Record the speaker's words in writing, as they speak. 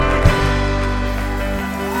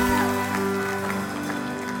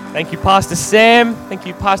Thank you, Pastor Sam. Thank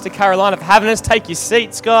you, Pastor Carolina, for having us. Take your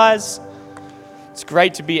seats, guys. It's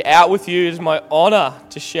great to be out with you. It is my honour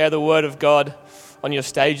to share the Word of God on your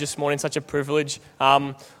stage this morning. Such a privilege.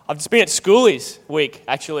 I've just been at Schoolies week,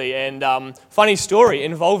 actually, and funny story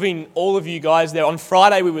involving all of you guys there. On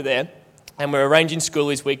Friday, we were there, and we're arranging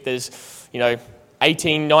Schoolies week. There's,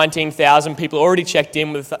 18, 19,000 people already checked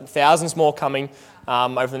in, with thousands more coming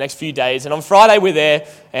over the next few days. And on Friday we're there,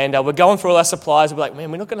 and we're going through all our supplies. We're like,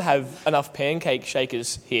 man, we're not going to have enough pancake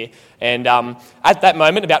shakers here. And at that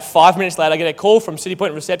moment, about 5 minutes later, I get a call from City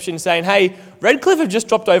Point Reception saying, hey, Redcliffe have just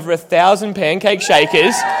dropped over 1,000 pancake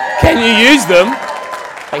shakers. Can you use them?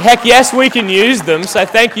 Like, heck yes, we can use them. So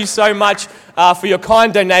thank you so much for your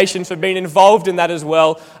kind donations, for being involved in that as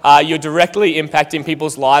well. You're directly impacting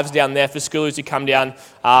people's lives down there for schoolers who come down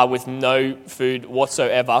with no food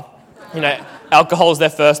whatsoever. Alcohol's their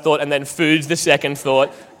first thought, and then food's the second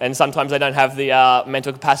thought. And sometimes they don't have the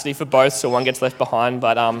mental capacity for both, so one gets left behind.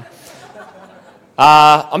 But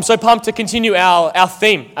I'm so pumped to continue our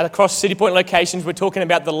theme across City Point locations. We're talking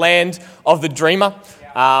about the land of the dreamer.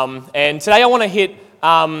 And today I want to hit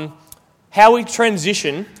how we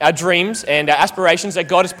transition our dreams and our aspirations that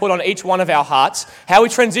God has put on each one of our hearts, how we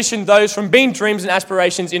transition those from being dreams and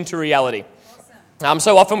aspirations into reality.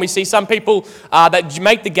 So often we see some people that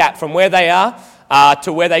make the gap from where they are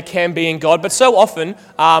to where they can be in God, but so often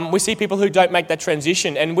we see people who don't make that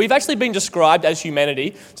transition. And we've actually been described as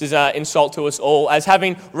humanity, which is an insult to us all, as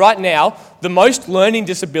having right now the most learning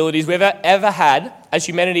disabilities we've ever had as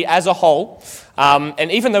humanity as a whole.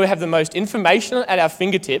 And even though we have the most information at our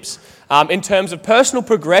fingertips, in terms of personal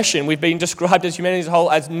progression, we've been described as humanity as a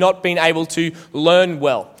whole as not being able to learn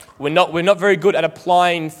well. We're not very good at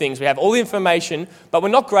applying things. We have all the information, but we're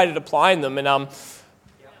not great at applying them. And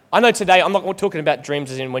I know today I'm not talking about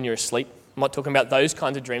dreams as in when you're asleep. I'm not talking about those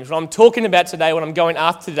kinds of dreams. What I'm talking about today, what I'm going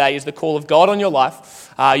after today, is the call of God on your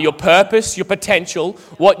life, your purpose, your potential,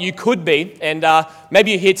 what you could be. And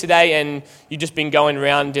maybe you're here today and you've just been going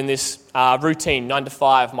around in this routine, 9 to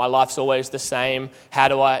 5. My life's always the same.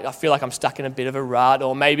 I feel like I'm stuck in a bit of a rut.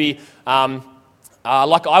 Or maybe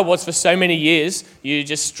like I was for so many years, you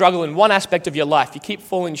just struggle in one aspect of your life. You keep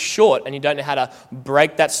falling short and you don't know how to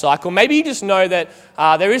break that cycle. Maybe you just know that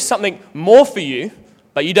there is something more for you,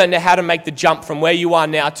 but you don't know how to make the jump from where you are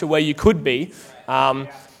now to where you could be. And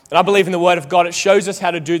I believe in the Word of God. It shows us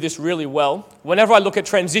how to do this really well. Whenever I look at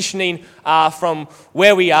transitioning from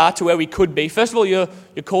where we are to where we could be, first of all, your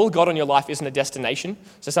call of God on your life isn't a destination.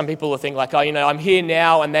 So some people will think like, I'm here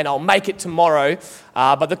now and then I'll make it tomorrow.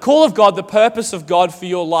 But the call of God, the purpose of God for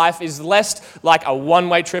your life is less like a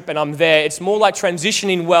one-way trip and I'm there. It's more like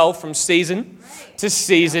transitioning well from season to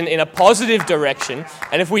season in a positive direction.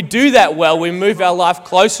 And if we do that well, we move our life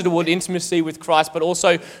closer toward intimacy with Christ, but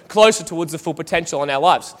also closer towards the full potential in our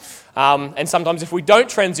lives. And sometimes if we don't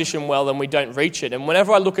transition well, then we don't reach it. And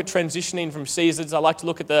whenever I look at transitioning from seasons, I like to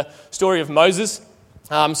look at the story of Moses.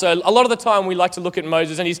 So a lot of the time we like to look at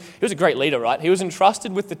Moses, and he was a great leader, right? He was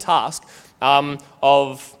entrusted with the task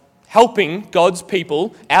of helping God's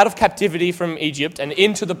people out of captivity from Egypt and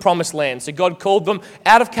into the promised land. So God called them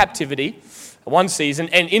out of captivity one season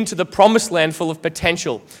and into the promised land full of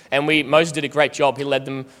potential. And Moses did a great job. He led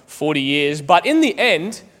them 40 years. But in the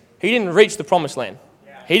end, he didn't reach the promised land.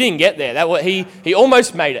 He didn't get there. He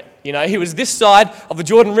almost made it. He was this side of the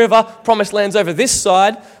Jordan River, promised land's over this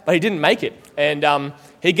side, but he didn't make it. And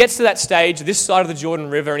he gets to that stage, this side of the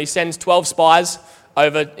Jordan River, and he sends 12 spies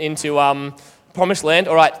over into promised land.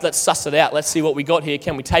 All right, let's suss it out. Let's see what we got here.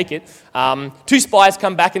 Can we take it? 2 spies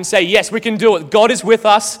come back and say, yes, we can do it. God is with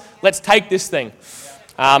us. Let's take this thing.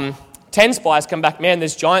 10 spies come back. Man,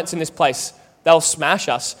 there's giants in this place. They'll smash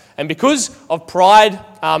us. And because of pride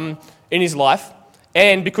in his life,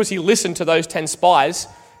 and because he listened to those 10 spies,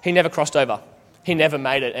 he never crossed over. He never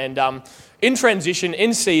made it. And in transition,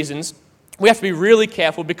 in seasons, we have to be really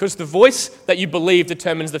careful because the voice that you believe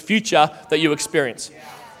determines the future that you experience.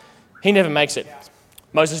 He never makes it.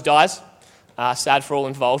 Moses dies. Sad for all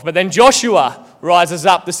involved. But then Joshua rises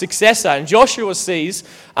up, the successor, and Joshua sees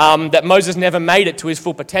that Moses never made it to his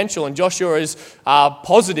full potential. And Joshua is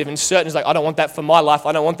positive and certain. He's like, I don't want that for my life.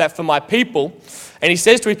 I don't want that for my people. And he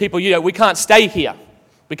says to his people, we can't stay here.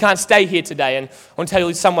 We can't stay here today. And I want to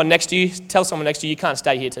tell someone next to you, you can't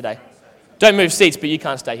stay here today. Don't move seats, but you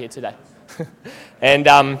can't stay here today. And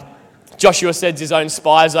Joshua sends his own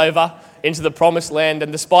spies over into the promised land,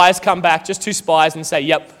 and the spies come back, just 2 spies, and say,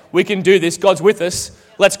 yep, we can do this. God's with us.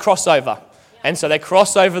 Let's cross over. And so they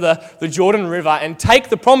cross over the Jordan River and take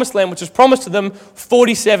the promised land, which was promised to them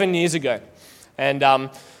 47 years ago. And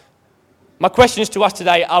my question is to us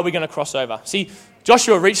today, are we going to cross over? See,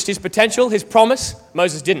 Joshua reached his potential, his promise.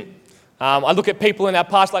 Moses didn't. I look at people in our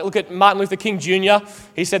past, like look at Martin Luther King Jr.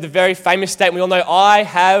 He said the very famous statement we all know, I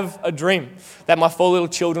have a dream that my 4 little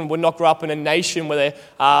children would not grow up in a nation where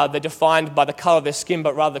they're defined by the color of their skin,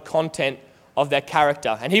 but rather the content of their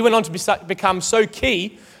character. And he went on to become so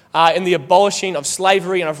key in the abolishing of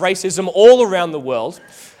slavery and of racism all around the world.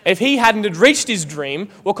 If he hadn't had reached his dream,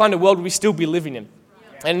 what kind of world would we still be living in?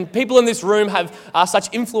 And people in this room have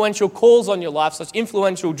such influential calls on your life, such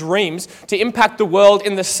influential dreams to impact the world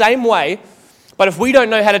in the same way. But if we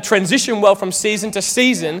don't know how to transition well from season to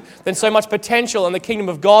season, then so much potential in the kingdom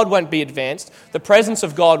of God won't be advanced. The presence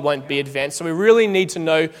of God won't be advanced. So we really need to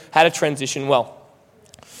know how to transition well.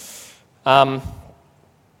 I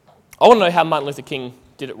want to know how Martin Luther King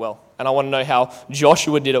did it well. And I want to know how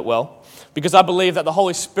Joshua did it well. Because I believe that the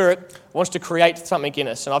Holy Spirit wants to create something in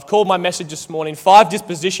us. And I've called my message this morning, 5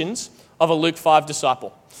 dispositions of a Luke 5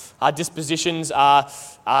 disciple. Dispositions are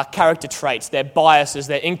character traits, they're biases,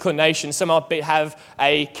 they're inclinations. Some might have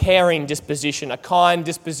a caring disposition, a kind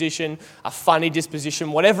disposition, a funny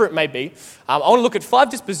disposition, whatever it may be. I want to look at 5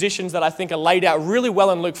 dispositions that I think are laid out really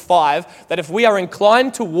well in Luke 5, that if we are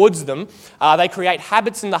inclined towards them, they create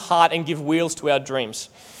habits in the heart and give wheels to our dreams.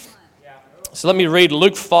 So let me read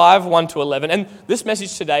Luke 5, 1 to 11. And this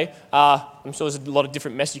message today, I'm sure there's a lot of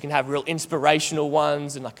different messages. You can have real inspirational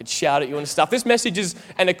ones, and I could shout at you and stuff. This message is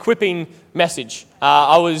an equipping message.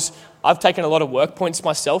 I've taken a lot of work points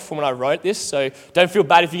myself from when I wrote this, so don't feel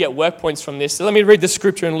bad if you get work points from this. So let me read the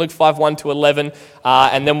scripture in Luke 5, 1 to 11,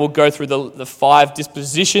 and then we'll go through the 5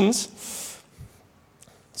 dispositions.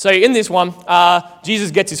 So in this one, Jesus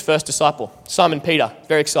gets his first disciple, Simon Peter.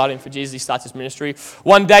 Very exciting for Jesus. He starts his ministry.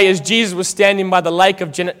 One day as Jesus was standing by the lake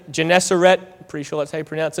of Gennesaret, pretty sure that's how you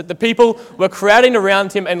pronounce it, the people were crowding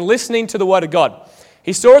around him and listening to the word of God.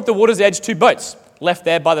 He saw at the water's edge 2 boats, left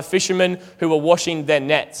there by the fishermen who were washing their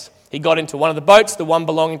nets. He got into one of the boats, the one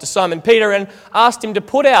belonging to Simon Peter, and asked him to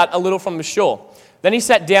put out a little from the shore. Then he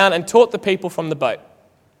sat down and taught the people from the boat.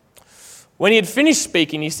 When he had finished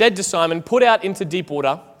speaking, he said to Simon, "Put out into deep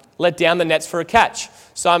water, let down the nets for a catch."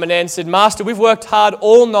 Simon answered, "Master, we've worked hard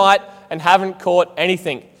all night and haven't caught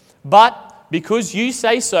anything. But because you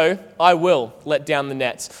say so, I will let down the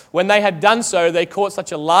nets." When they had done so, they caught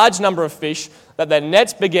such a large number of fish that their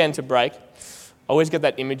nets began to break. I always get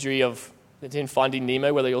that imagery of in Finding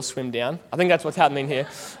Nemo where they all swim down. I think that's what's happening here.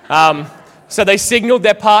 So they signaled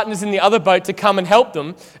their partners in the other boat to come and help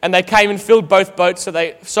them, and they came and filled both boats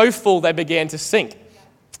so full they began to sink.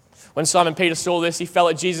 When Simon Peter saw this, he fell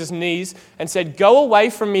at Jesus' knees and said, "Go away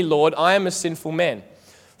from me, Lord, I am a sinful man."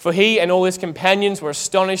 For he and all his companions were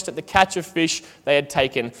astonished at the catch of fish they had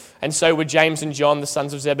taken, and so were James and John, the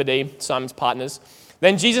sons of Zebedee, Simon's partners.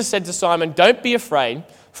 Then Jesus said to Simon, "Don't be afraid.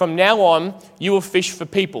 From now on, you will fish for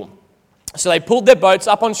people." So they pulled their boats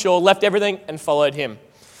up on shore, left everything, and followed him.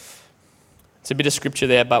 It's a bit of scripture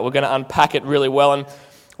there, but we're going to unpack it really well. And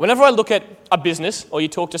whenever I look at a business, or you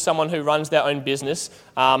talk to someone who runs their own business,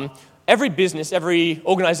 every business, every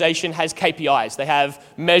organization has KPIs. They have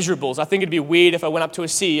measurables. I think it'd be weird if I went up to a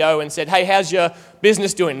CEO and said, "Hey, how's your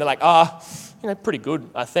business doing?" They're like, pretty good,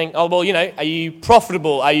 I think. "Oh, well, are you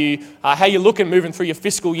profitable? Are you, how you looking moving through your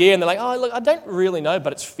fiscal year?" And they're like, "Oh, look, I don't really know,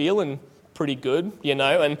 but it's feeling pretty good,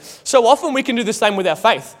 And so often we can do the same with our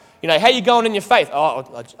faith. How you going in your faith? "Oh,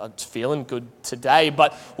 I'm feeling good today."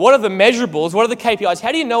 But what are the measurables? What are the KPIs?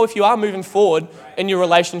 How do you know if you are moving forward in your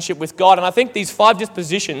relationship with God? And I think these 5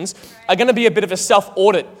 dispositions are going to be a bit of a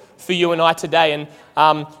self-audit for you and I today.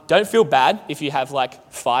 And don't feel bad if you have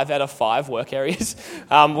like 5 out of 5 work areas.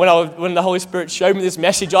 When the Holy Spirit showed me this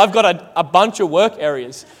message, I've got a bunch of work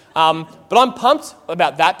areas. But I'm pumped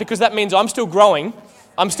about that because that means I'm still growing.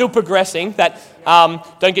 I'm still progressing.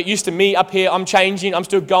 Don't get used to me up here. I'm changing. I'm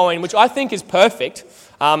still going, which I think is perfect.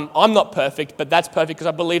 I'm not perfect, but that's perfect because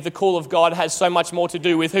I believe the call of God has so much more to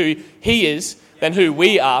do with who He is than who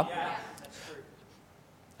we are.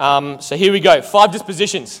 So here we go. 5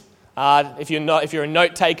 dispositions. If you're a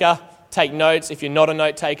note taker, take notes. If you're not a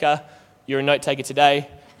note taker, you're a note taker today,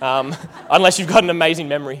 unless you've got an amazing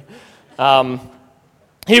memory.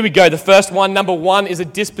 Here we go. The first one, number 1, is a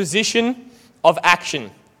disposition of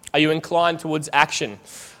action. Are you inclined towards action?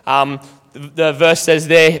 The verse says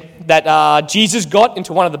there that Jesus got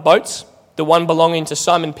into one of the boats, the one belonging to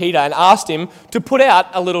Simon Peter, and asked him to put out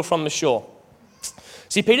a little from the shore.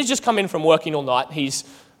 See, Peter's just come in from working all night. He's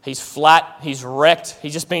flat, he's wrecked,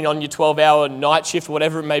 he's just been on your 12-hour night shift,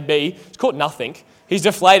 whatever it may be. He's caught nothing. He's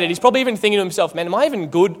deflated. He's probably even thinking to himself, man, am I even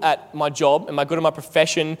good at my job? Am I good at my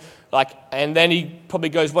profession? And then he probably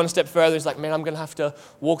goes one step further. He's like, man, I'm going to have to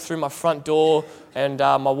walk through my front door and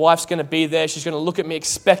my wife's going to be there. She's going to look at me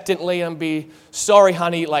expectantly and be, sorry,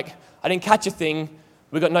 honey, I didn't catch a thing.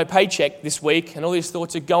 We got no paycheck this week. And all these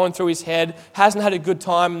thoughts are going through his head. Hasn't had a good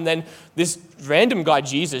time. And then this random guy,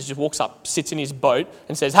 Jesus, just walks up, sits in his boat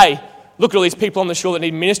and says, hey, look at all these people on the shore that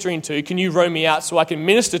need ministering to. Can you row me out so I can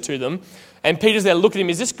minister to them? And Peter's there looking at him.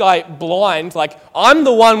 Is this guy blind? I'm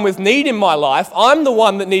the one with need in my life. I'm the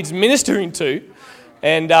one that needs ministering to.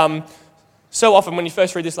 And so often when you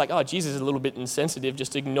first read this, Jesus is a little bit insensitive,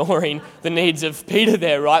 just ignoring the needs of Peter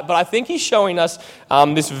there, right? But I think he's showing us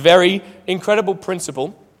this very incredible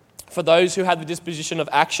principle for those who have the disposition of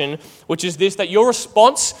action, which is this, that your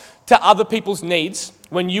response to other people's needs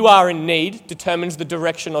when you are in need determines the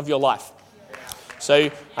direction of your life. So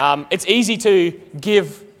it's easy to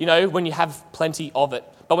give, when you have plenty of it.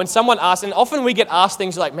 But when someone asks, and often we get asked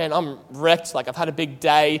things like, man, I'm wrecked, I've had a big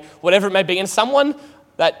day, whatever it may be, and someone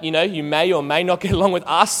that, you may or may not get along with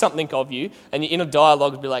asks something of you, and you're in a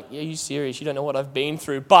dialogue would be like, yeah, you serious? You don't know what I've been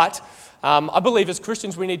through. But I believe as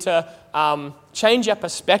Christians we need to change our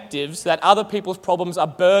perspectives that other people's problems are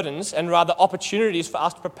burdens and rather opportunities for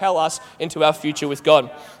us to propel us into our future with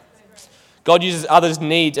God. God uses others'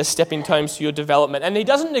 needs as stepping stones to your development. And he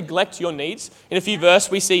doesn't neglect your needs. In a few verses,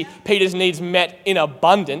 we see Peter's needs met in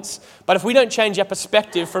abundance. But if we don't change our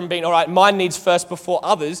perspective from being, all right, my needs first before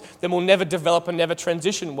others, then we'll never develop and never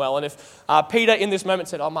transition well. And if Peter in this moment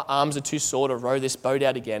said, oh, my arms are too sore to row this boat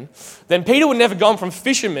out again, then Peter would never gone from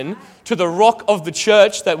fisherman to the rock of the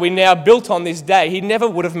church that we now built on this day. He never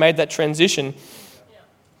would have made that transition.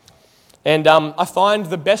 And I find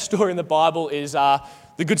the best story in the Bible is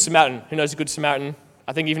the Good Samaritan. Who knows the Good Samaritan?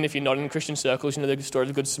 I think even if you're not in Christian circles, you know the story of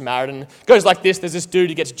the Good Samaritan. It goes like this. There's this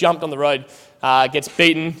dude who gets jumped on the road, gets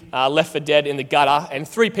beaten, left for dead in the gutter, and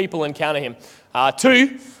 3 people encounter him.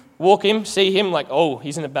 2 walk him, see him like, oh,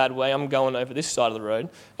 he's in a bad way. I'm going over this side of the road.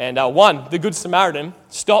 And 1, the Good Samaritan,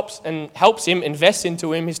 stops and helps him, invests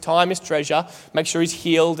into him, his time, his treasure, makes sure he's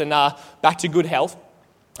healed and back to good health.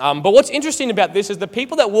 But what's interesting about this is the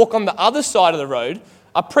people that walk on the other side of the road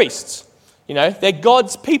are priests. They're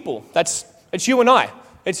God's people. It's you and I.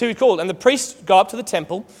 It's who he's called. And the priests go up to the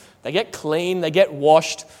temple. They get clean. They get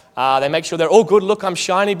washed. They make sure they're all good. Look, I'm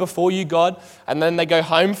shiny before you, God. And then they go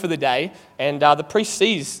home for the day. And the priest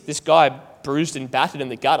sees this guy bruised and battered in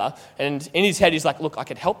the gutter. And in his head, he's like, look, I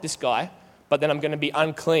could help this guy, but then I'm going to be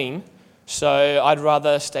unclean. So I'd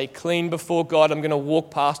rather stay clean before God. I'm going to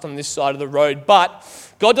walk past on this side of the road. But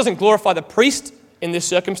God doesn't glorify the priest in this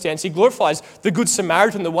circumstance. He glorifies the Good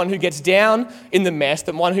Samaritan, the one who gets down in the mess,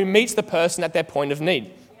 the one who meets the person at their point of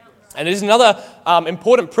need. And it is another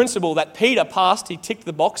important principle that Peter passed, he ticked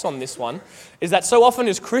the box on this one, is that so often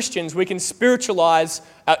as Christians we can spiritualize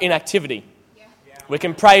our inactivity. We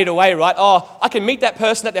can pray it away, right? Oh, I can meet that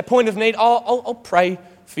person at their point of need. Oh, I'll pray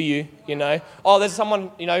for you, Oh, there's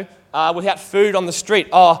someone, without food on the street.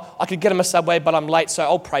 Oh, I could get them a Subway, but I'm late, so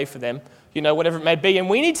I'll pray for them. Whatever it may be. And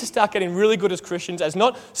we need to start getting really good as Christians as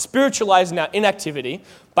not spiritualizing our inactivity,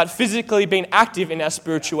 but physically being active in our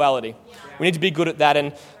spirituality. We need to be good at that.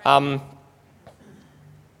 And I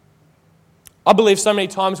believe so many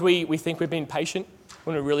times we think we're being patient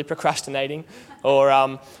when we're really procrastinating.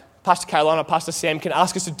 Or Pastor Caroline or Pastor Sam can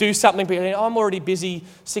ask us to do something, but I'm already busy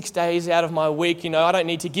 6 days out of my week. I don't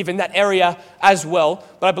need to give in that area as well.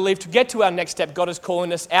 But I believe to get to our next step, God is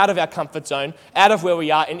calling us out of our comfort zone, out of where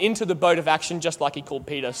we are, and into the boat of action, just like he called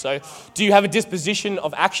Peter. So do you have a disposition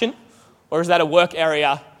of action, or is that a work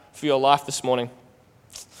area for your life this morning?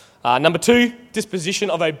 Number 2,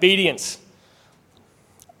 disposition of obedience.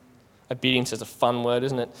 Obedience is a fun word,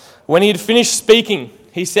 isn't it? When he had finished speaking,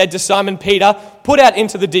 he said to Simon Peter, put out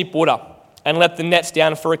into the deep water and let the nets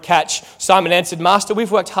down for a catch. Simon answered, Master,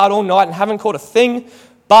 we've worked hard all night and haven't caught a thing,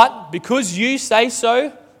 but because you say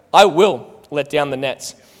so, I will let down the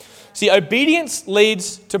nets. See, obedience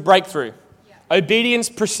leads to breakthrough. Obedience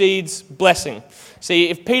precedes blessing. See,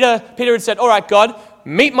 if Peter had said, all right, God,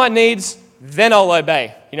 meet my needs, then I'll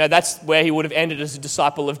obey. That's where he would have ended as a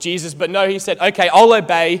disciple of Jesus. But no, he said, okay, I'll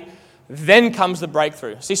obey. Then comes the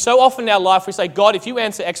breakthrough. See, so often in our life we say, God, if you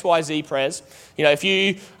answer XYZ prayers, if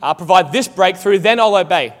you provide this breakthrough, then I'll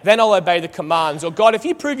obey. Then I'll obey the commands. Or God, if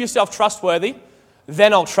you prove yourself trustworthy,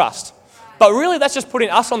 then I'll trust. But really that's just putting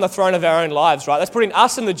us on the throne of our own lives, right? That's putting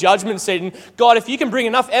us in the judgment seat. And God, if you can bring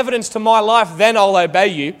enough evidence to my life, then I'll obey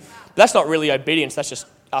you. But that's not really obedience. That's just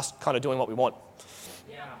us kind of doing what we want.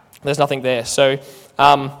 There's nothing there. So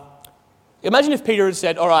imagine if Peter had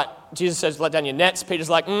said, all right, Jesus says, let down your nets. Peter's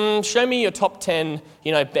like, show me your top 10,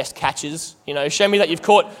 best catches. Show me that you've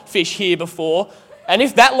caught fish here before. And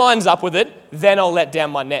if that lines up with it, then I'll let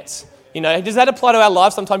down my nets. Does that apply to our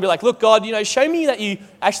lives? Sometimes be like, look, God, show me that you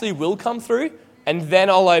actually will come through, and then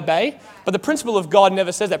I'll obey. But the principle of God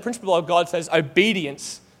never says that. The principle of God says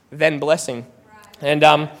obedience, then blessing.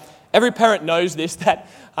 And every parent knows this, that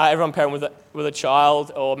everyone parent with a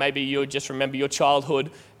child, or maybe you just remember your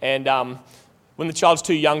childhood, and when the child's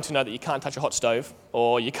too young to know that you can't touch a hot stove,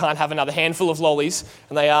 or you can't have another handful of lollies,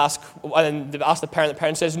 and they ask the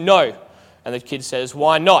parent says no, and the kid says,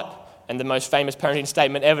 why not? And the most famous parenting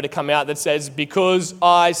statement ever to come out that says, because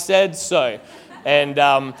I said so. And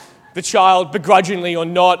the child, begrudgingly or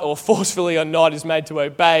not, or forcefully or not, is made to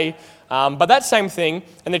obey. But that same thing,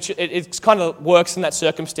 and it kind of works in that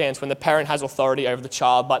circumstance when the parent has authority over the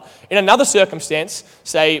child. But in another circumstance,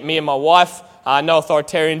 say me and my wife, no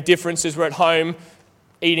authoritarian differences, we're at home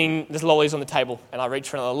eating, there's lollies on the table, and I reach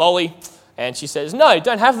for another lolly, and she says, no,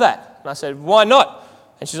 don't have that. And I said, why not?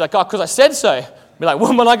 And she's like, oh, because I said so. Be like,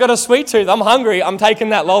 woman, I got a sweet tooth, I'm hungry, I'm taking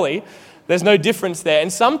that lolly. There's no difference there.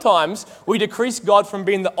 And sometimes we decrease God from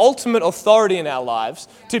being the ultimate authority in our lives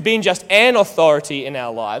to being just an authority in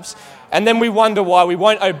our lives. And then we wonder why we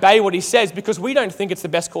won't obey what he says, because we don't think it's the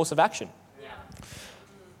best course of action.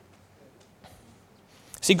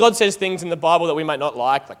 See, God says things in the Bible that we might not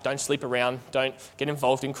like don't sleep around, don't get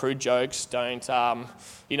involved in crude jokes, don't,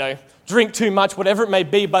 drink too much, whatever it may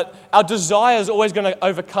be. But our desire is always going to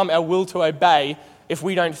overcome our will to obey if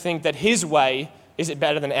we don't think that his way is it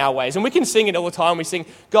better than our ways. And we can sing it all the time. We sing,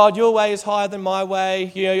 God, your way is higher than my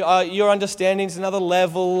way. Your understanding is another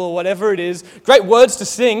level, or whatever it is. Great words to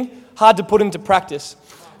sing, hard to put into practice.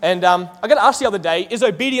 And I got asked the other day, is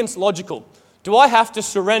obedience logical? Do I have to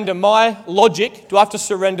surrender my logic? Do I have to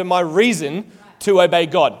surrender my reason to obey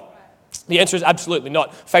God? The answer is absolutely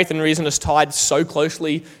not. Faith and reason is tied so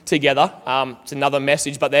closely together. It's another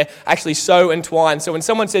message, but they're actually so entwined. So when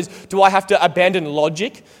someone says, do I have to abandon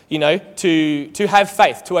logic, to have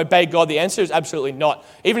faith, to obey God? The answer is absolutely not.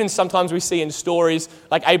 Even sometimes we see in stories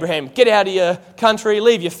like Abraham, get out of your country,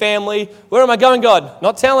 leave your family. Where am I going, God?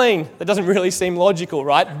 Not telling. That doesn't really seem logical,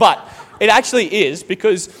 right? But it actually is,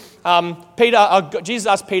 because Jesus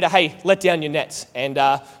asked Peter, hey, let down your nets. And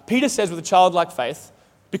Peter says with a childlike faith,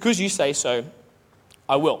 because you say so,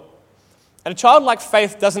 I will. And a childlike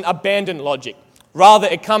faith doesn't abandon logic. Rather,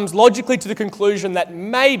 it comes logically to the conclusion that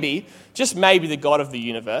maybe, just maybe, the God of the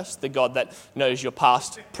universe, the God that knows your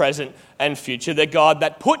past, present, and future, the God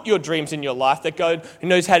that put your dreams in your life, the God who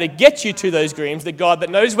knows how to get you to those dreams, the God that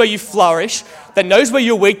knows where you flourish, that knows where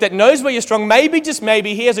you're weak, that knows where you're strong, maybe, just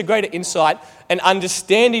maybe, he has a greater insight and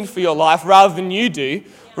understanding for your life rather than you do,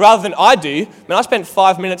 rather than I do. I spent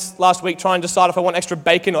 5 minutes last week trying to decide if I want extra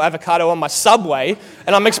bacon or avocado on my Subway,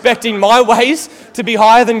 and I'm expecting my ways to be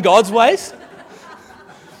higher than God's ways.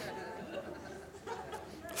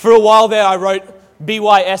 For a while there, I wrote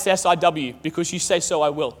BYSSIW, because you say so I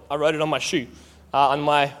will. I wrote it on my shoe, on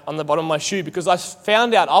the bottom of my shoe, because I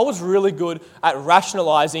found out I was really good at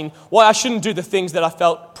rationalizing why I shouldn't do the things that I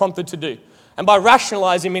felt prompted to do. And by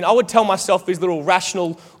rationalizing, I mean I would tell myself these little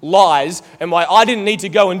rational lies and why I didn't need to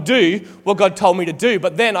go and do what God told me to do.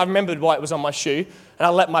 But then I remembered why it was on my shoe, and I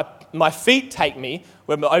let my feet take me,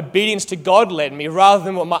 where my obedience to God led me, rather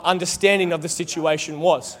than what my understanding of the situation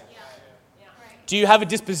was. Do you have a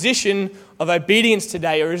disposition of obedience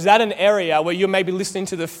today, or is that an area where you're maybe listening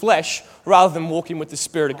to the flesh rather than walking with the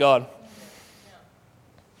Spirit of God?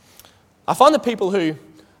 I find the people who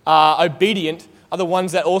are obedient are the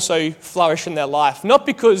ones that also flourish in their life. Not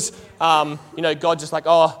because, God just like,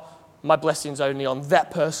 oh, my blessing's only on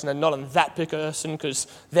that person and not on that person because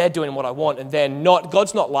they're doing what I want and they're not.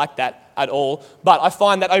 God's not like that at all. But I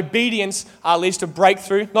find that obedience leads to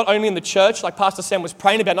breakthrough, not only in the church, like Pastor Sam was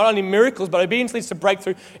praying about, not only miracles, but obedience leads to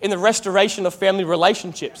breakthrough in the restoration of family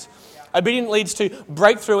relationships. Obedience leads to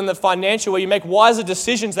breakthrough in the financial, where you make wiser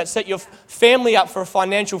decisions that set your family up for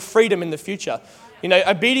financial freedom in the future.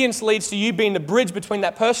 Obedience leads to you being the bridge between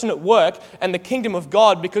that person at work and the kingdom of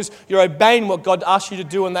God, because you're obeying what God asks you to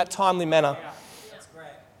do in that timely manner. That's great.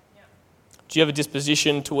 Do you have a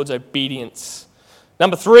disposition towards obedience?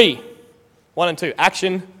 Number 3, 1 and 2,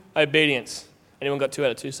 action, obedience. Anyone got 2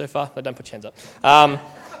 out of 2 so far? No, don't put your hands up.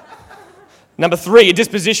 Number 3, a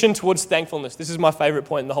disposition towards thankfulness. This is my favorite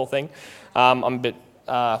point in the whole thing. I'm a bit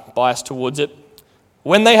biased towards it.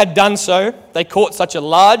 When they had done so, they caught such a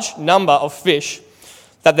large number of fish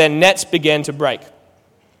that their nets began to break.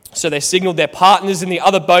 So they signaled their partners in the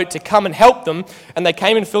other boat to come and help them, and they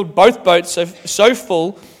came and filled both boats so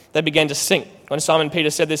full they began to sink. When Simon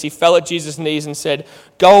Peter said this, he fell at Jesus' knees and said,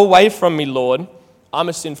 "Go away from me, Lord. I'm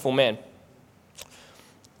a sinful man.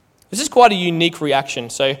 This is quite a unique reaction.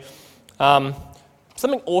 So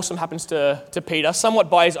something awesome happens to Peter, somewhat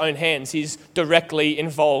by his own hands. He's directly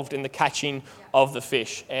involved in the catching of the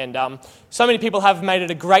fish. And so many people have made it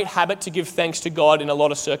a great habit to give thanks to God in a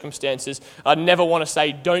lot of circumstances. I never want to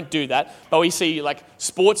say don't do that, but we see like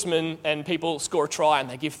sportsmen and people score a try and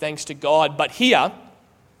they give thanks to God. But here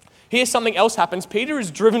something else happens. Peter is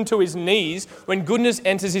driven to his knees when goodness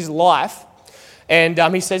enters his life, and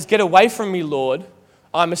he says, "Get away from me, Lord.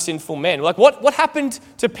 I'm a sinful man." Like, what happened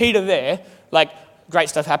to Peter there? Like, great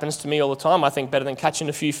stuff happens to me all the time, I think, better than catching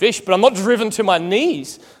a few fish, but I'm not driven to my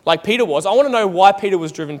knees like Peter was. I want to know why Peter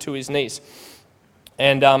was driven to his knees.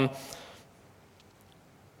 And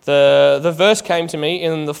the verse came to me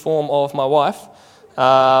in the form of my wife,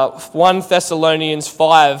 1 Thessalonians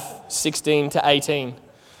 5:16 to 18.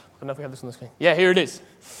 I don't know if we have this on the screen. Yeah, here it is.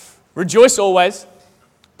 "Rejoice always,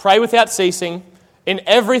 pray without ceasing, in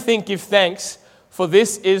everything give thanks, for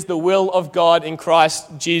this is the will of God in Christ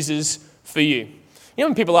Jesus for you." You know,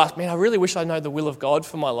 when people ask, "Man, I really wish I know the will of God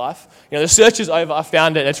for my life." You know, the search is over. I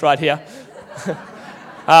found it. It's right here.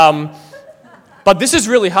 But this is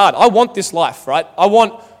really hard. I want this life, right? I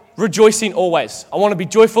want rejoicing always. I want to be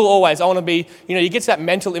joyful always. I want to be, you get that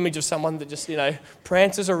mental image of someone that just,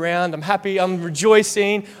 prances around. I'm happy. I'm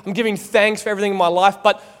rejoicing. I'm giving thanks for everything in my life.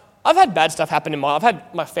 But I've had bad stuff happen in my life. I've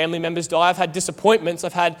had my family members die. I've had disappointments.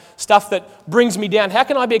 I've had stuff that brings me down. How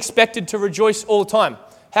can I be expected to rejoice all the time?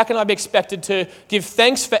 How can I be expected to give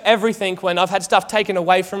thanks for everything when I've had stuff taken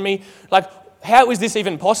away from me? Like, how is this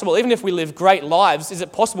even possible? Even if we live great lives, is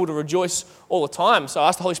it possible to rejoice all the time? So I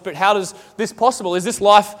asked the Holy Spirit, how is this possible? Is this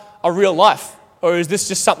life a real life? Or is this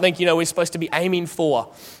just something, we're supposed to be aiming for?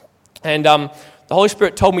 And the Holy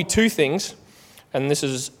Spirit told me two things, and this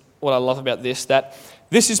is what I love about this, that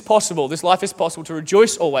this is possible, this life is possible, to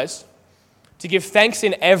rejoice always, to give thanks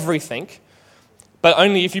in everything, but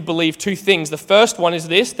only if you believe two things. The first one is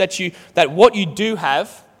this, that what you do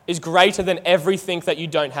have is greater than everything that you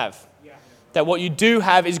don't have. Yeah. That what you do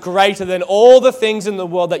have is greater than all the things in the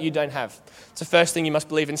world that you don't have. It's the first thing you must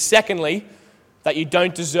believe. And secondly, that you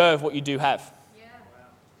don't deserve what you do have. Yeah.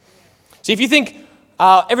 See, if you think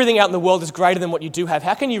everything out in the world is greater than what you do have,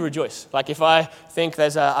 how can you rejoice? Like, if I think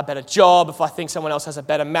there's a better job, if I think someone else has a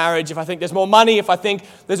better marriage, if I think there's more money, if I think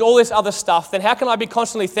there's all this other stuff, then how can I be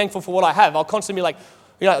constantly thankful for what I have? I'll constantly be like,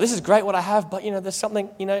 this is great what I have, but, there's something,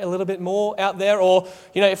 a little bit more out there. Or,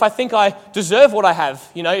 if I think I deserve what I have,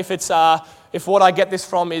 if what I get this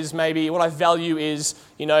from is maybe what I value is,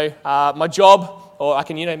 my job, or I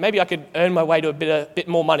can, maybe I could earn my way to a bit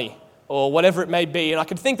more money, or whatever it may be, and I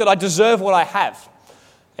can think that I deserve what I have.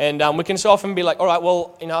 And we can so often be like, all right,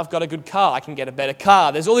 well, I've got a good car. I can get a better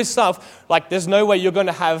car. There's all this stuff. Like, there's no way you're going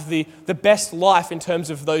to have the best life in terms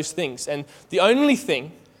of those things. And the only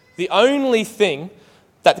thing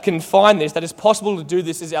that can find this, that is possible to do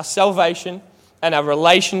this, is our salvation and our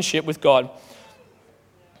relationship with God.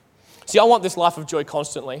 See, I want this life of joy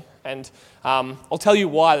constantly. And I'll tell you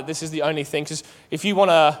why that this is the only thing. Because if you want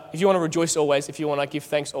to rejoice always, if you want to give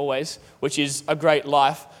thanks always, which is a great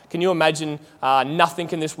life, can you imagine nothing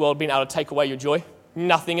in this world being able to take away your joy?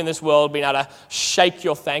 Nothing in this world being able to shake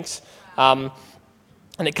your thanks.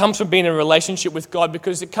 And it comes from being in a relationship with God,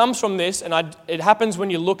 because it comes from this, and it happens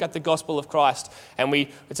when you look at the gospel of Christ. And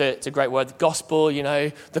it's a great word, the gospel,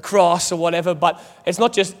 the cross or whatever, but it's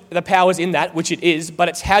not just the power's in that, which it is, but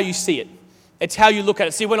it's how you see it. It's how you look at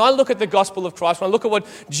it. See, when I look at the gospel of Christ, when I look at what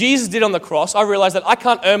Jesus did on the cross, I realize that I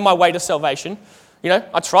can't earn my way to salvation.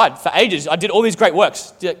 I tried for ages. I did all these great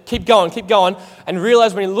works. Keep going, and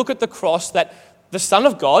realize when you look at the cross that the Son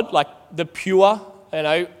of God, like the pure,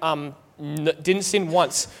 didn't sin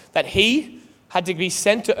once, that he had to be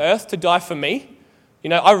sent to earth to die for me.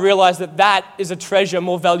 I realize that is a treasure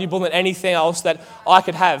more valuable than anything else that I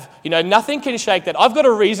could have. Nothing can shake that. I've got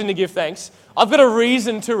a reason to give thanks. I've got a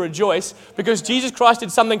reason to rejoice, because Jesus Christ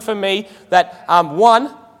did something for me that,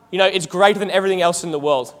 it's greater than everything else in the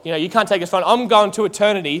world. You can't take it from. I'm going to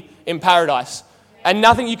eternity in paradise, and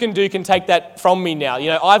nothing you can do can take that from me now.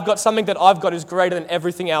 I've got something that I've got is greater than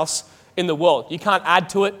everything else in the world. You can't add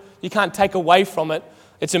to it. You can't take away from it.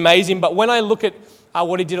 It's amazing. But when I look at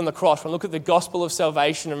what he did on the cross, when I look at the gospel of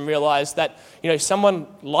salvation and realize that, someone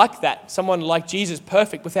like that, someone like Jesus,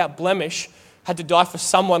 perfect, without blemish, had to die for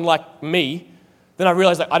someone like me, then I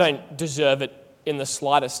realize I don't deserve it in the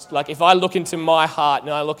slightest. Like, if I look into my heart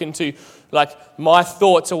and I look into my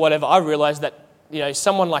thoughts or whatever, I realize that,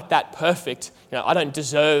 someone like that, perfect, I don't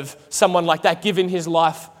deserve someone like that giving his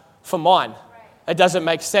life for mine. It doesn't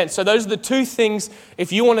make sense. So those are the two things.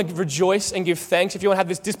 If you want to rejoice and give thanks, if you want to have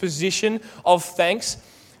this disposition of thanks,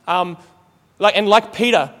 the like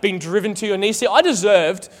Peter, being driven to your knees. See, I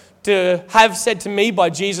deserved to have said to me by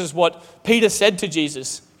Jesus what Peter said to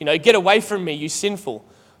Jesus. Get away from me, you sinful.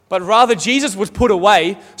 But rather, Jesus was put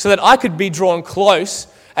away so that I could be drawn close.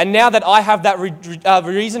 And now that I have that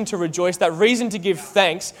reason to rejoice, that reason to give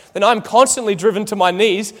thanks, then I'm constantly driven to my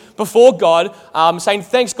knees before God, saying,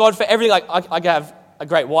 thanks, God, for everything. I have a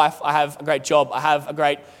great wife. I have a great job. I have a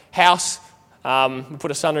great house. We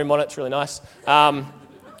put a sunroom on it. It's really nice.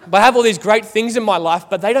 But I have all these great things in my life,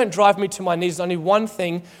 but they don't drive me to my knees. There's only one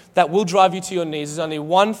thing that will drive you to your knees. There's only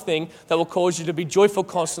one thing that will cause you to be joyful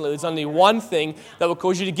constantly. There's only one thing that will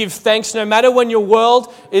cause you to give thanks no matter when your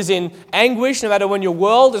world is in anguish, no matter when your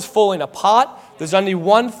world is falling apart. There's only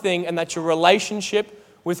one thing, and that's your relationship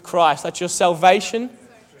with Christ. That's your salvation.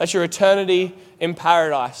 That's your eternity in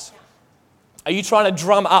paradise. Are you trying to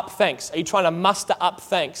drum up thanks? Are you trying to muster up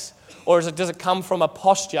thanks? Or does it come from a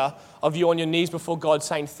posture of you on your knees before God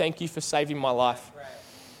saying, thank you for saving my life?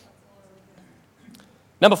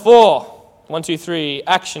 Number 4, 1, 2, 3,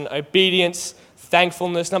 action, obedience,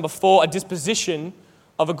 thankfulness. Number 4, a disposition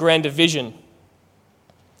of a grander vision.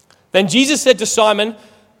 Then Jesus said to Simon,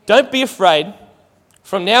 don't be afraid.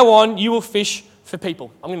 From now on, you will fish for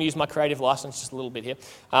people. I'm going to use my creative license just a little bit here.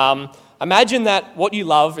 Imagine that what you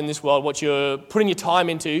love in this world, what you're putting your time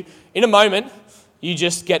into, in a moment, you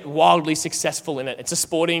just get wildly successful in it. It's a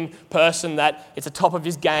sporting person that it's the top of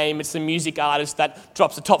his game. It's the music artist that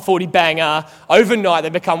drops a top 40 banger. Overnight, they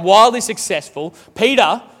become wildly successful.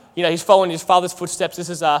 Peter, he's following his father's footsteps.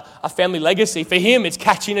 This is a family legacy. For him, it's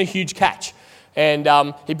catching a huge catch.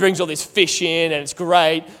 And he brings all this fish in, and it's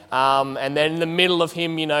great. And then in the middle of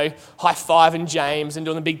him, high-fiving James and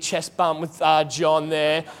doing the big chest bump with John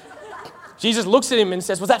there, Jesus looks at him and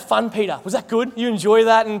says, was that fun, Peter? Was that good? You enjoy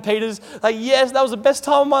that? And Peter's like, yes, that was the best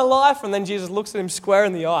time of my life. And then Jesus looks at him square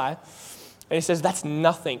in the eye and he says, that's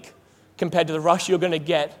nothing compared to the rush you're going to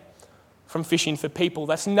get from fishing for people.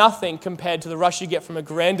 That's nothing compared to the rush you get from a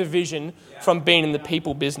grander vision from being in the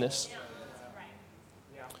people business.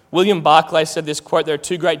 William Barclay said this quote, there are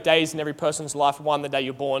 2 great days in every person's life. 1, the day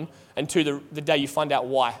you're born, and 2, the day you find out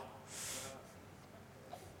why.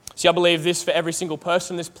 See, I believe this for every single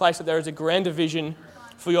person in this place, that there is a grander vision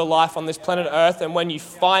for your life on this planet Earth. And when you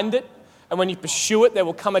find it and when you pursue it, there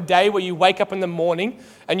will come a day where you wake up in the morning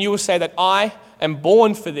and you will say that I am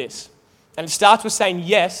born for this. And it starts with saying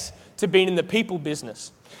yes to being in the people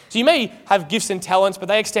business. So you may have gifts and talents, but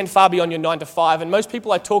they extend far beyond your 9 to 5. And most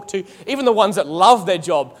people I talk to, even the ones that love their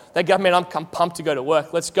job, they go, man, I'm pumped to go to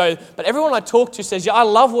work. Let's go. But everyone I talk to says, yeah, I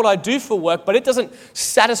love what I do for work, but it doesn't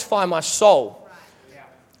satisfy my soul.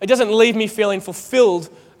 It doesn't leave me feeling fulfilled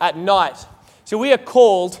at night. So we are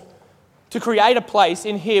called to create a place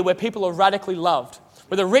in here where people are radically loved,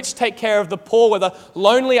 where the rich take care of the poor, where the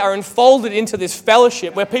lonely are enfolded into this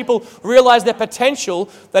fellowship, where people realize their potential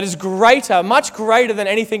that is greater, much greater than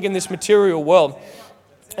anything in this material world.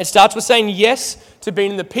 It starts with saying yes to being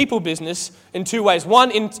in the people business in 2 ways. One,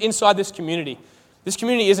 inside this community. This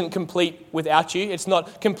community isn't complete without you. It's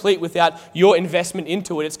not complete without your investment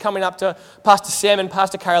into it. It's coming up to Pastor Sam and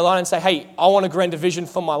Pastor Caroline and say, hey, I want a grander vision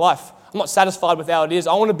for my life. I'm not satisfied with how it is.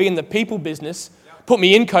 I want to be in the people business. Put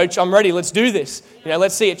me in, coach. I'm ready. Let's do this.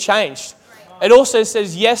 Let's see it changed. It also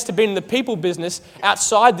says yes to being in the people business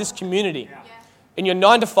outside this community. In your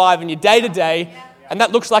 9 to 5, in your day to day. And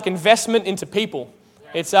that looks like investment into people.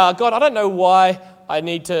 It's, God, I don't know why I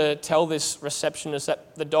need to tell this receptionist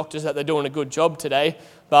at the doctors that they're doing a good job today,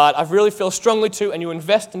 but I really feel strongly to, and you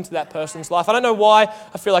invest into that person's life. I don't know why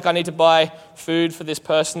I feel like I need to buy food for this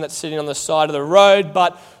person that's sitting on the side of the road,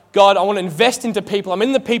 but God, I want to invest into people. I'm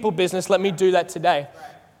in the people business. Let me do that today.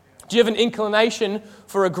 Do you have an inclination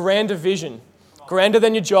for a grander vision? Grander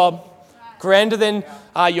than your job, grander than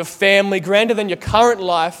your family, grander than your current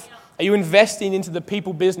life? Are you investing into the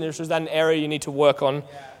people business, or is that an area you need to work on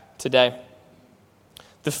today?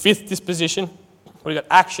 The 5th disposition, we've got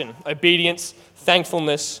action, obedience,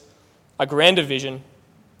 thankfulness, a grander vision.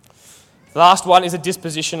 The last one is a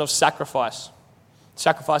disposition of sacrifice.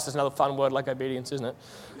 Sacrifice is another fun word like obedience, isn't it?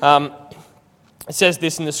 It says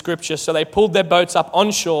this in the scripture, so they pulled their boats up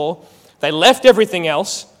on shore, they left everything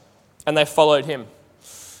else, and they followed him.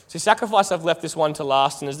 See, sacrifice, I've left this one to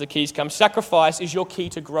last, and as the keys come, sacrifice is your key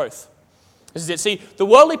to growth. This is it. See, the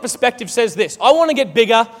worldly perspective says this, I want to get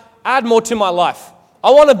bigger, add more to my life. I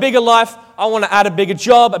want a bigger life. I want to add a bigger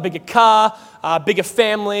job, a bigger car, a bigger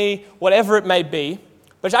family, whatever it may be.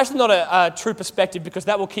 But it's actually not a true perspective, because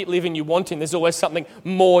that will keep leaving you wanting. There's always something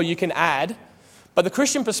more you can add. But the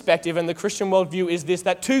Christian perspective and the Christian worldview is this,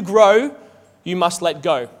 that to grow, you must let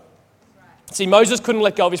go. See, Moses couldn't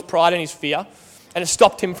let go of his pride and his fear, and it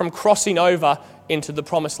stopped him from crossing over into the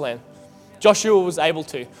promised land. Joshua was able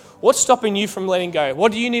to. What's stopping you from letting go?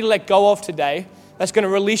 What do you need to let go of today that's going to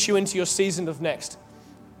release you into your season of next?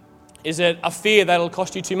 Is it a fear that it'll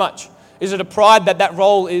cost you too much? Is it a pride that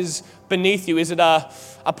role is beneath you? Is it a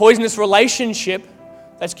poisonous relationship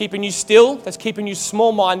that's keeping you still, that's keeping you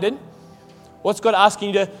small-minded? What's God asking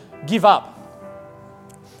you to give up?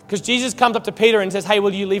 Because Jesus comes up to Peter and says, hey,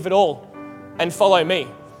 will you leave it all and follow me?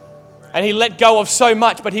 And he let go of so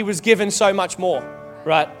much, but he was given so much more,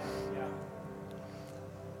 right?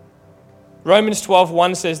 Romans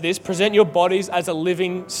 12:1 says this, present your bodies as a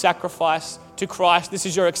living sacrifice to Christ. This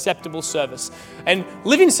is your acceptable service. And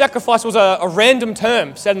living sacrifice was a random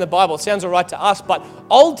term said in the Bible. It sounds all right to us, but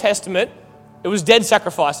Old Testament, it was dead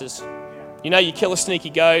sacrifices. You know, you kill a sneaky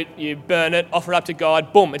goat, you burn it, offer it up to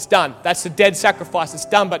God, boom, it's done. That's the dead sacrifice, it's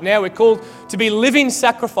done. But now we're called to be living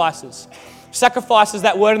sacrifices. Sacrifices,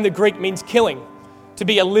 that word in the Greek means killing, to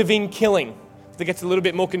be a living killing. That gets a little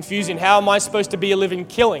bit more confusing. How am I supposed to be a living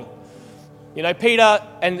killing? You know, Peter,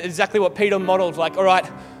 and exactly what Peter modeled, like, all right,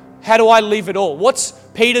 how do I leave it all? What's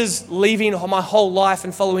Peter's leaving my whole life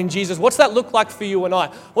and following Jesus? What's that look like for you and I?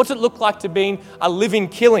 What's it look like to being a living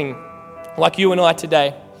killing like you and I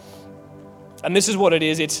today? And this is what it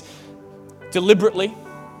is. It's deliberately,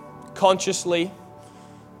 consciously,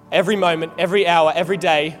 every moment, every hour, every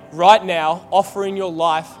day, right now, offering your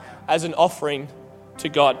life as an offering to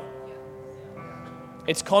God.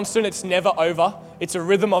 It's constant, it's never over. It's a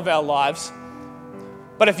rhythm of our lives.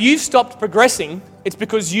 But if you've stopped progressing, it's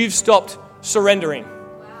because you've stopped surrendering.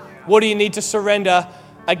 What do you need to surrender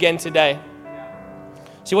again today?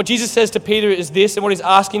 See, what Jesus says to Peter is this, and what he's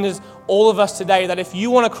asking is all of us today, that if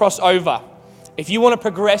you want to cross over, if you want to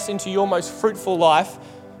progress into your most fruitful life,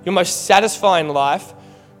 your most satisfying life,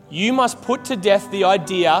 you must put to death the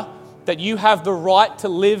idea that you have the right to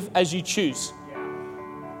live as you choose.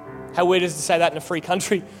 How weird is it to say that in a free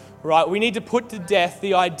country, right? We need to put to death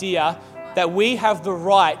the idea that we have the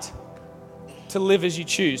right to live as you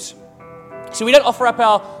choose. So we don't offer up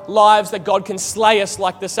our lives that God can slay us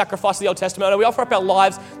like the sacrifice of the Old Testament. No, we offer up our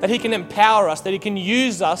lives that He can empower us, that He can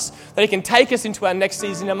use us, that He can take us into our next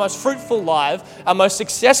season, our most fruitful life, our most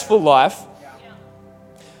successful life.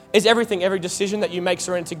 Is everything, every decision that you make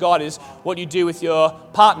surrendered to God? Is what you do with your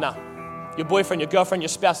partner, your boyfriend, your girlfriend, your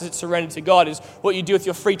spouse? Is it surrendered to God? Is what you do with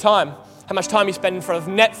your free time? How much time you spend in front of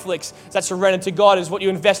Netflix? Is that surrendered to God? Is what you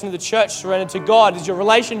invest into the church surrendered to God? Is your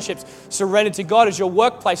relationships surrendered to God? Is your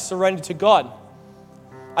workplace surrendered to God?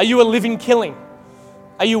 Are you a living killing?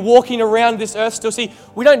 Are you walking around this earth still? See,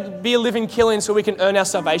 we don't be a living killing so we can earn our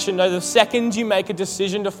salvation. No, the second you make a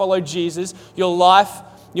decision to follow Jesus, your life,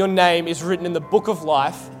 your name is written in the book of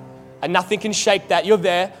life, and nothing can shake that. You're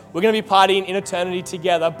there. We're going to be partying in eternity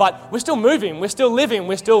together, but we're still moving. We're still living.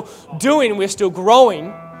 We're still doing. We're still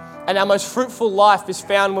growing. And our most fruitful life is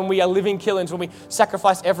found when we are living killings, when we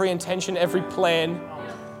sacrifice every intention, every plan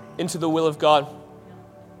into the will of God.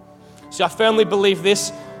 So I firmly believe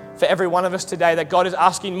this for every one of us today, that God is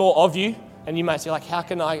asking more of you. And you might say, like, how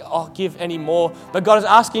can I give any more? But God is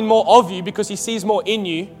asking more of you because He sees more in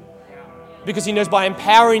you, because He knows by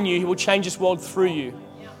empowering you, He will change this world through you.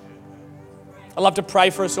 I'd love to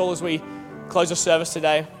pray for us all as we close the service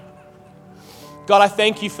today. God, I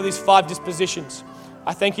thank You for these 5 dispositions.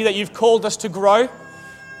 I thank You that You've called us to grow,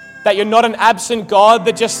 that You're not an absent God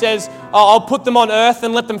that just says, oh, I'll put them on earth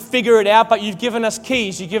and let them figure it out, but You've given us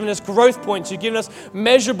keys, You've given us growth points, You've given us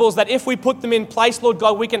measurables that if we put them in place, Lord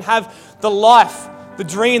God, we can have the life, the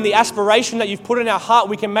dream, the aspiration that You've put in our heart.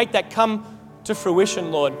 We can make that come to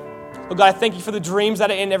fruition, Lord. Lord God, I thank You for the dreams that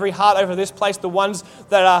are in every heart over this place, the ones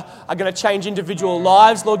that are going to change individual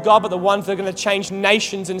lives, Lord God, but the ones that are going to change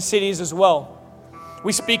nations and cities as well.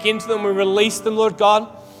 We speak into them, we release them, Lord God.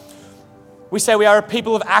 We say we are a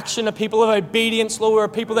people of action, a people of obedience, Lord. We're a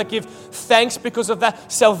people that give thanks because of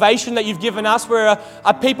that salvation that You've given us. We're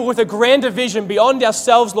a people with a grander vision beyond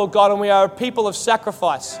ourselves, Lord God, and we are a people of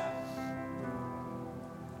sacrifice.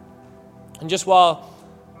 And just while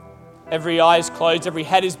every eye is closed, every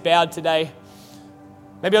head is bowed today,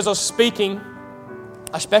 maybe as I was speaking,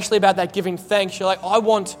 especially about that giving thanks, you're like, I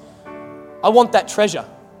want that treasure.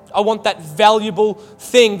 I want that valuable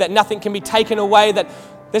thing that nothing can be taken away, that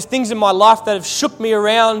there's things in my life that have shook me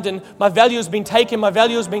around and my value has been taken, my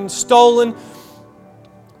value has been stolen.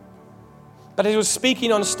 But as I was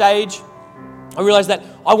speaking on stage, I realized that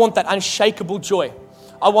I want that unshakable joy.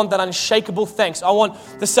 I want that unshakable thanks. I want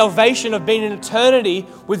the salvation of being in eternity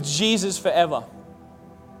with Jesus forever.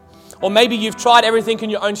 Or maybe you've tried everything in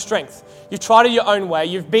your own strength. You've tried it your own way.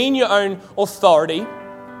 You've been your own authority.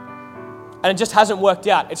 And it just hasn't worked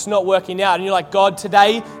out. It's not working out. And you're like, God,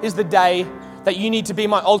 today is the day that you need to be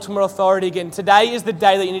my ultimate authority again. Today is the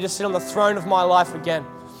day that you need to sit on the throne of my life again.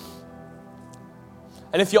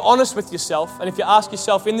 And if you're honest with yourself, and if you ask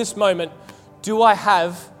yourself in this moment, do I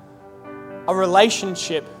have a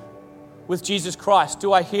relationship with Jesus Christ?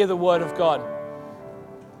 Do I hear the word of God?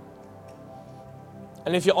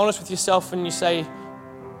 And if you're honest with yourself and you say,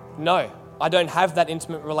 no, I don't have that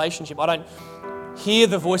intimate relationship. I don't hear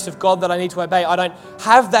the voice of God that I need to obey. I don't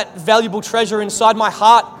have that valuable treasure inside my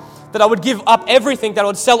heart that I would give up everything, that I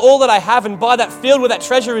would sell all that I have and buy that field where that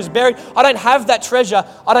treasure is buried. I don't have that treasure.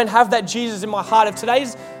 I don't have that Jesus in my heart. If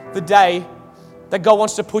today's the day that God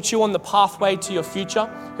wants to put you on the pathway to your future,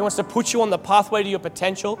 He wants to put you on the pathway to your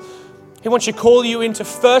potential. He wants to call you into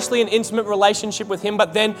firstly an intimate relationship with Him,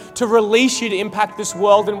 but then to release you to impact this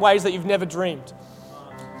world in ways that you've never dreamed.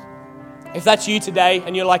 If that's you today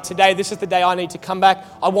and you're like, today, this is the day I need to come back.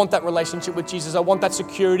 I want that relationship with Jesus. I want that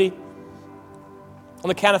security. On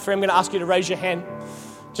the count of 3, I'm going to ask you to raise your hand,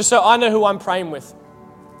 just so I know who I'm praying with.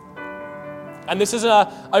 And this is an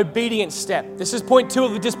obedient step. This is point 2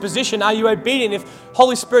 of the disposition. Are you obedient? If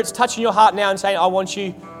Holy Spirit's touching your heart now and saying, I want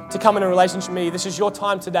you to come in a relationship with me, this is your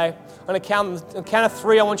time today. On the count of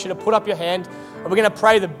 3, I want you to put up your hand, and we're going to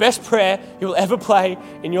pray the best prayer you will ever pray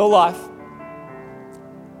in your life.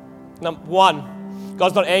 Number 1,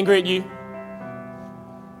 God's not angry at you.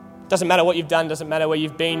 Doesn't matter what you've done, doesn't matter where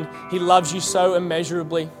you've been. He loves you so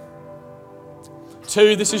immeasurably.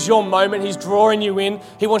 2, this is your moment. He's drawing you in.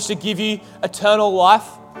 He wants to give you eternal life.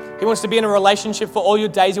 He wants to be in a relationship for all your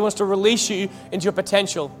days. He wants to release you into your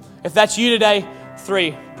potential. If that's you today,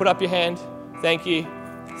 3, put up your hand. Thank you.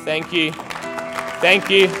 Thank you. Thank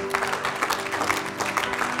you.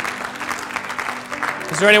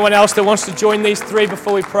 Is there anyone else that wants to join these 3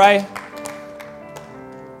 before we pray?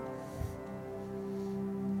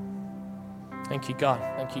 Thank you, God.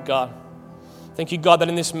 Thank you, God. Thank you, God, that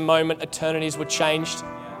in this moment, eternities were changed.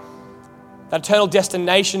 That eternal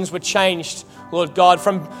destinations were changed, Lord God,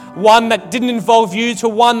 from one that didn't involve you to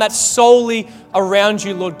one that's solely around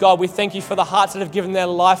you, Lord God. We thank you for the hearts that have given their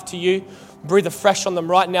life to you. Breathe afresh on them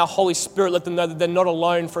right now. Holy Spirit, let them know that they're not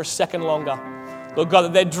alone for a second longer. Lord God,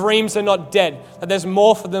 that their dreams are not dead, that there's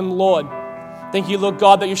more for them, Lord. Thank you, Lord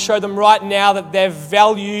God, that you show them right now that their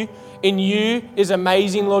value in you is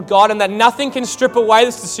amazing, Lord God, and that nothing can strip away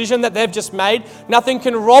this decision that they've just made. Nothing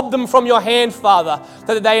can rob them from your hand, Father,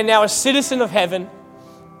 that they are now a citizen of heaven.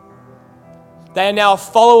 They are now a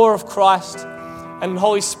follower of Christ. And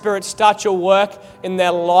Holy Spirit, start your work in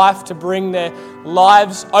their life to bring their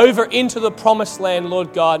lives over into the promised land,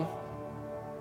 Lord God.